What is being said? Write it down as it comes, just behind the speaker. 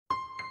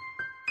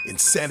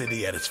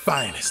Insanity at its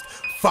finest.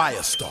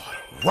 Firestarter,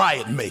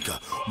 riot maker,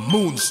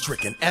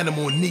 moon-stricken,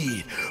 animal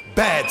need,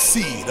 bad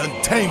seed,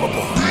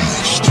 untamable.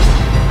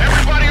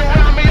 Everybody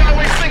around me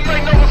always think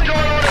they know what's going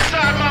on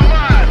inside my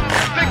mind.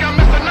 Think I'm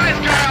Mr. Nice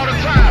Guy all the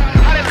time.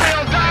 I didn't say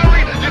on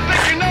diary, you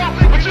think you know,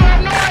 but you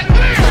have no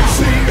idea.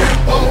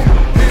 CMO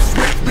is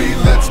with me,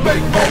 let's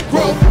make more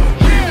growth.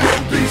 We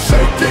will be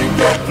shaking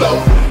your flow.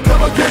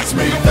 Come against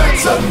me,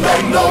 that's a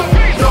no-no,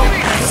 no,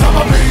 'cause I'm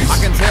a beast. I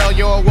can tell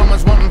your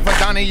woman's wanting for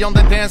Donnie on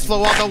the dance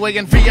floor all the way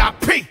in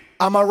VIP.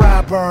 I'm a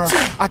rapper,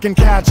 I can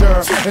catch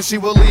her, and she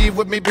will leave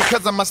with me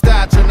because of my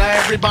stature. Now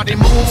everybody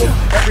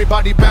move,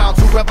 everybody bounce,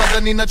 whoever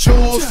the Nina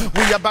choose,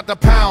 we about to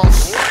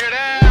pounce.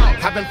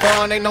 Having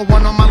fun, ain't no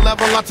one on my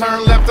level. I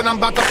turn left and I'm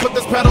about to put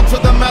this pedal to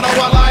the metal.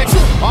 I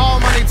like all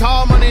money,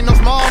 tall money, no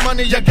small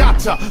money. You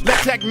gotcha. Let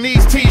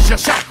techniques tease your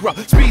chakra.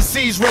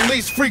 Species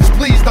release, freaks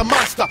please the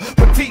monster.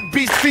 Petite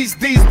beast feast,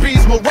 these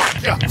bees will rock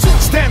ya.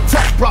 Stand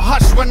tough, bruh,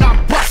 hush when I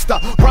bust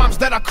her. Rhymes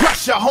that I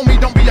crush ya, homie,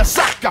 don't be a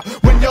sucker.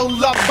 When your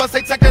love bust,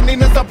 they take a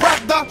Nina's a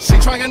brother. She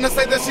trying to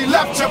say that she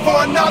left you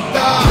for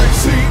another.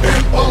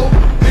 CMO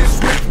is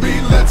with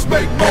me, let's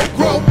make more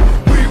growth.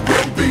 We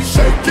will be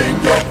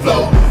shaking your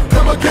flow.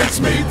 Come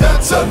against me,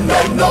 that's a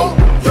no-no,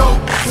 yo,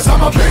 'cause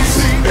I'm a beast.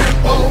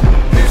 CMO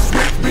is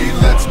with me,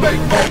 let's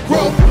make more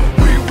growth.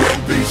 We will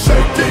be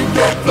shaking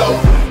your flow.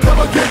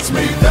 Come against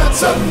me,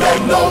 that's a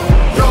no-no,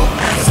 yo,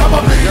 'cause I'm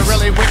a beast. You're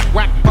really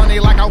wick-wack funny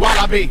like a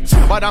wallaby,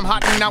 but I'm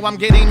hot and now I'm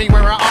getting me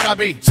where I ought to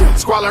be.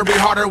 Squalor be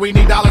harder, we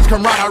need dollars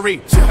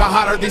camaraderie. The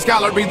hotter the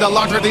scholarly, the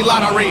larger the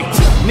lottery.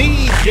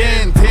 Need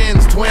yen,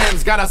 tens,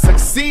 twins, gotta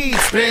succeed.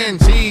 Spin,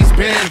 cheese,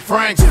 Ben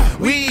Franks.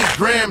 We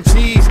grim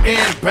cheese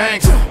in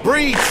banks.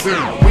 Breathe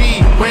soon,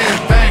 we win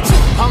thanks.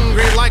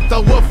 Hungry like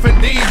the wolf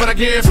indeed, but I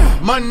give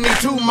money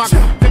to my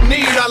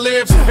need. I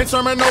live in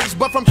Sherman Oaks,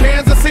 but from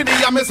Kansas City.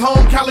 I miss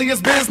home, Cali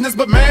is business,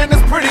 but man,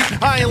 it's pretty.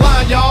 I ain't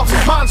lying, y'all.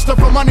 Monster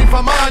for money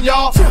for mine,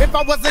 y'all. If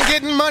I wasn't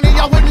getting money,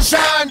 I wouldn't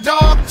shine,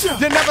 dog.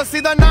 You never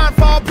see the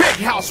 9-fall big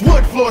house.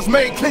 Wood floors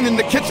made clean in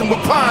the kitchen with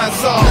pine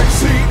saw.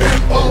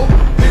 CMO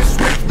is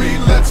with me,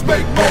 let's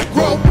make more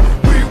growth.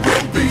 We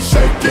will be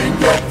shaking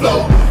your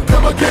flow.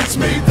 Come against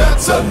me,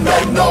 that's a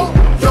no-no,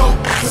 yo,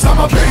 'cause I'm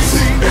a beast.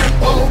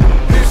 CMO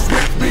is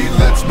with me,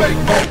 let's make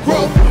more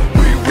growth.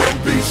 We will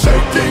be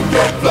shaking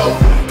your flow.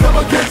 Come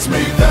against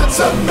me, that's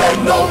a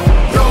no-no,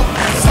 yo,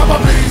 'cause I'm a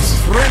beast.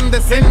 Friend,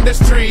 this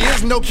industry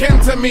is no kin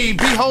to me.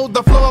 Behold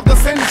the flow of the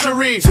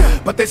century.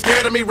 But they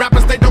scared of me,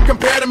 rappers, they don't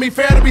compare to me.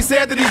 Fair to be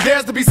said that he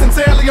dares to be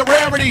sincerely a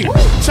rarity.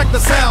 Check the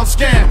sound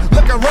scan,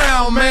 look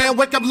around, man.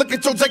 Wake up, look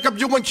at your Jacob,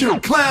 you and Q.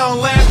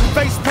 Clown land,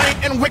 face paint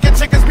and wicked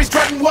chickens be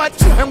strutting what?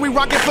 And we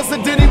rockin' for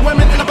sedity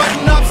women in the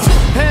button-ups.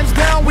 Hands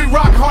down, we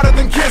rock harder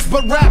than Kiss.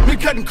 But rap, me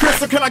cutting Chris,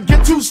 so can I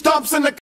get 2 stumps in the